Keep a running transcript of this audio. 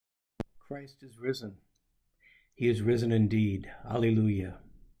Christ is risen. He is risen indeed. Alleluia.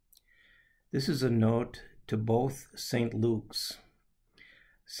 This is a note to both St. Luke's.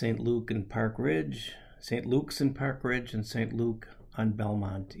 St. Luke in Park Ridge, St. Luke's in Park Ridge, and St. Luke on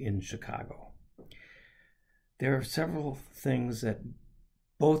Belmont in Chicago. There are several things that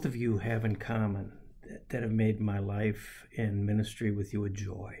both of you have in common that have made my life and ministry with you a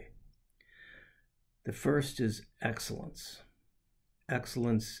joy. The first is excellence.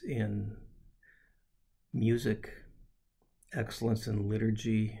 Excellence in music, excellence in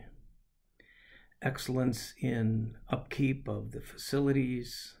liturgy, excellence in upkeep of the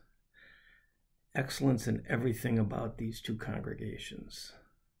facilities, excellence in everything about these two congregations.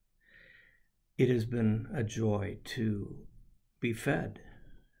 It has been a joy to be fed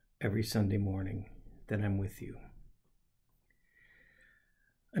every Sunday morning that I'm with you.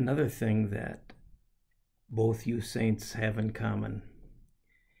 Another thing that both you saints have in common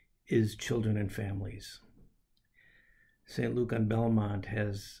is children and families. St. Luke on Belmont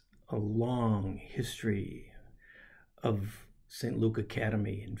has a long history of St. Luke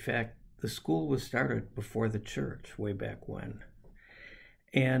Academy. In fact, the school was started before the church way back when.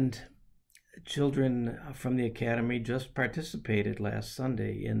 And children from the academy just participated last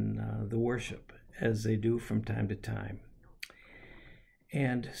Sunday in the worship, as they do from time to time.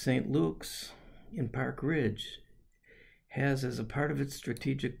 And St. Luke's in Park Ridge has, as a part of its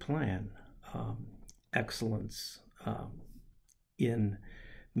strategic plan, excellence in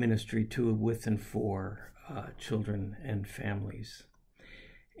ministry to, with, and for children and families.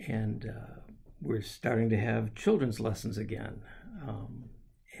 And we're starting to have children's lessons again.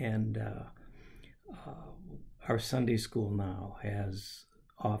 Our Sunday school now has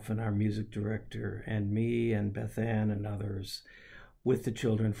often our music director and me and Beth Ann and others with the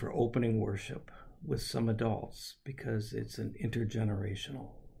children for opening worship with some adults, because it's an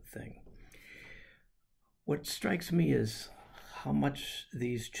intergenerational thing. What strikes me is how much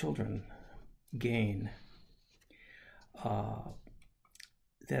these children gain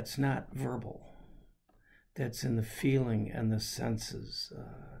that's not verbal, that's in the feeling and the senses,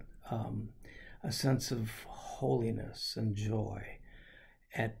 a sense of holiness and joy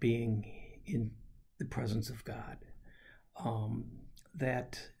at being in the presence of God.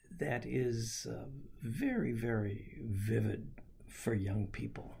 That is very, very vivid for young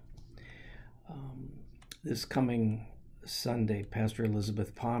people. This coming Sunday, Pastor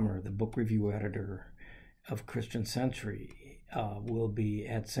Elizabeth Palmer, the book review editor of Christian Century, will be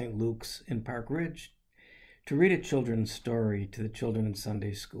at St. Luke's in Park Ridge to read a children's story to the children in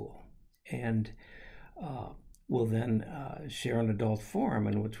Sunday school. And we'll then share an adult forum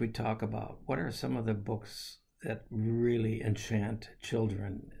in which we talk about what are some of the books that really enchant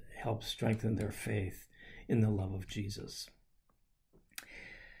children, help strengthen their faith in the love of Jesus.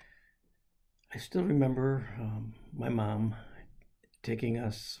 I still remember my mom taking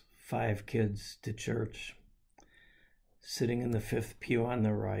us 5 kids to church, sitting in the 5th pew on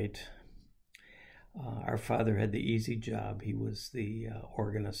the right. Our father had the easy job. He was the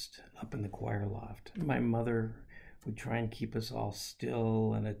organist up in the choir loft. My mother would try and keep us all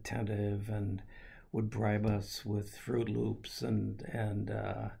still and attentive, and would bribe us with Fruit Loops and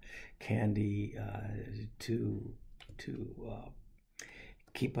candy to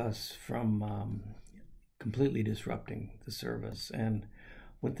keep us from completely disrupting the service. And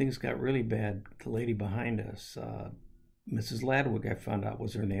when things got really bad, the lady behind us, Mrs. Ladwig, I found out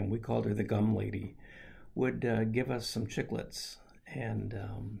was her name, we called her the gum lady, would give us some chiclets, and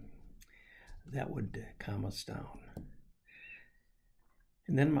that would calm us down.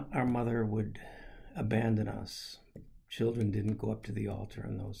 And then our mother would abandon us. Children didn't go up to the altar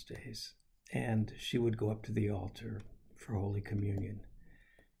in those days, and she would go up to the altar for Holy Communion.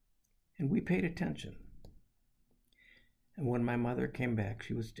 And we paid attention. And when my mother came back,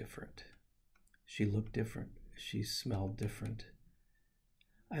 she was different. She looked different. She smelled different.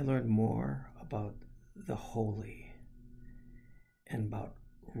 I learned more about the holy and about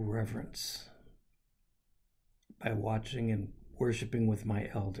reverence by watching and worshiping with my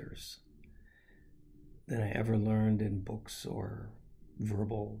elders than I ever learned in books or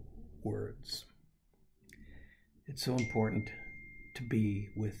verbal words. It's so important to be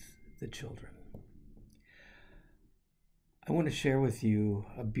with the children. I want to share with you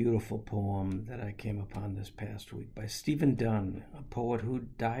a beautiful poem that I came upon this past week by Stephen Dunn, a poet who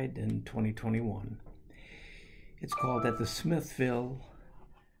died in 2021. It's called At the Smithville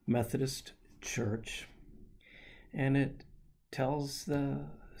Methodist Church, and it tells the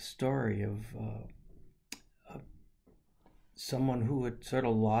story of someone who had sort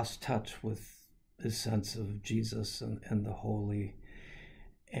of lost touch with his sense of Jesus and the holy,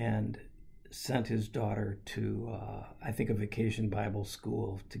 and sent his daughter to, I think, a vacation Bible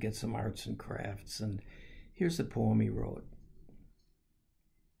school to get some arts and crafts. And here's the poem he wrote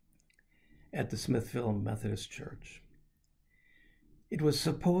at the Smithville Methodist Church. It was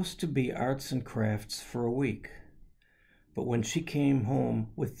supposed to be arts and crafts for a week, but when she came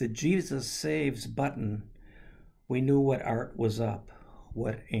home with the Jesus Saves button, we knew what art was up,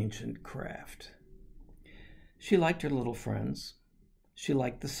 what ancient craft. She liked her little friends. She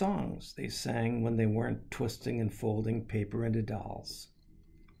liked the songs they sang when they weren't twisting and folding paper into dolls.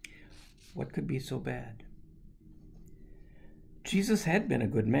 What could be so bad? Jesus had been a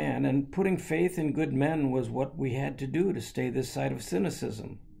good man, and putting faith in good men was what we had to do to stay this side of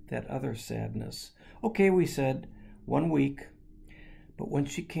cynicism, that other sadness. Okay, we said, 1 week. But when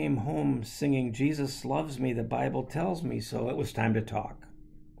she came home singing, Jesus loves me, the Bible tells me so, it was time to talk.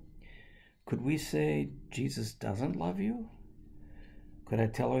 Could we say, Jesus doesn't love you? Could I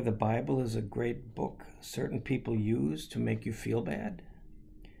tell her the Bible is a great book certain people use to make you feel bad?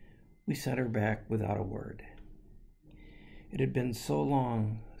 We sent her back without a word. It had been so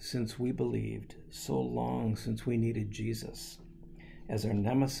long since we believed, so long since we needed Jesus as our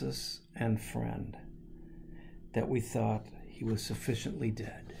nemesis and friend, that we thought he was sufficiently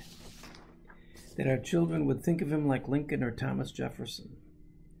dead, that our children would think of him like Lincoln or Thomas Jefferson.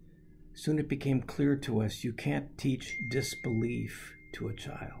 Soon it became clear to us you can't teach disbelief to a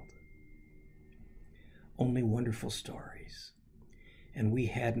child. Only wonderful stories, and we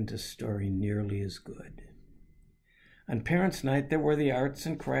hadn't a story nearly as good. On Parents' Night, there were the arts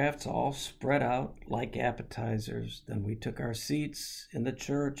and crafts all spread out like appetizers. Then we took our seats in the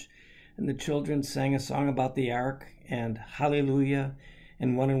church, and the children sang a song about the ark and Hallelujah,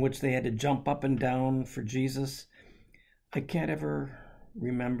 and one in which they had to jump up and down for Jesus. I can't ever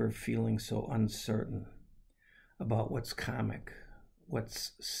remember feeling so uncertain about what's comic,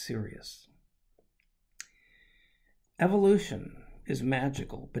 what's serious. Evolution is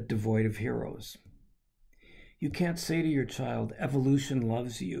magical, but devoid of heroes. You can't say to your child, evolution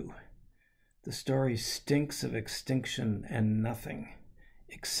loves you. The story stinks of extinction and nothing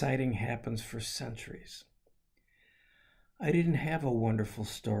exciting happens for centuries. I didn't have a wonderful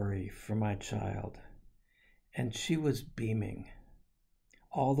story for my child, and she was beaming.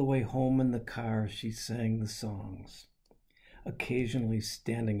 All the way home in the car, she sang the songs, occasionally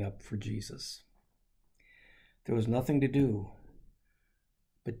standing up for Jesus. There was nothing to do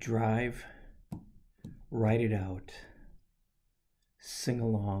but drive, write it out, sing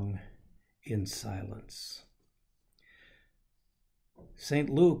along in silence. St.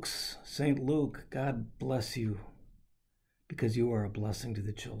 Luke, God bless you, because you are a blessing to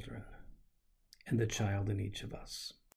the children and the child in each of us.